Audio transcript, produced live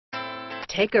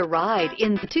Take a ride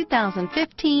in the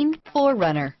 2015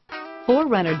 4Runner.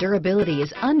 4Runner durability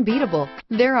is unbeatable.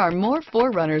 There are more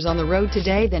 4Runners on the road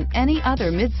today than any other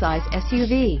midsize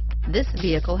SUV. This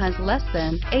vehicle has less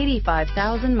than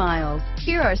 85,000 miles.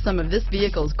 Here are some of this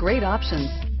vehicle's great options: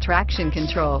 traction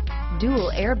control,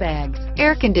 dual airbags,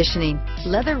 air conditioning,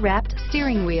 leather-wrapped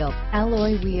steering wheel,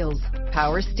 alloy wheels,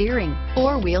 power steering,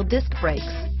 four-wheel disc brakes,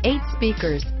 8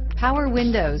 speakers, power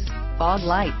windows, fog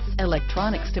lights,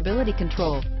 electronic stability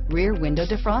control, rear window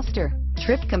defroster,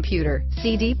 trip computer,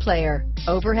 CD player,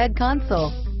 overhead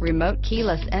console, remote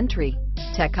keyless entry,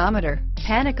 tachometer,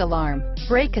 panic alarm,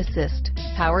 brake assist,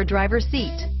 power driver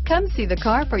seat. Come see the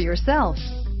car for yourself.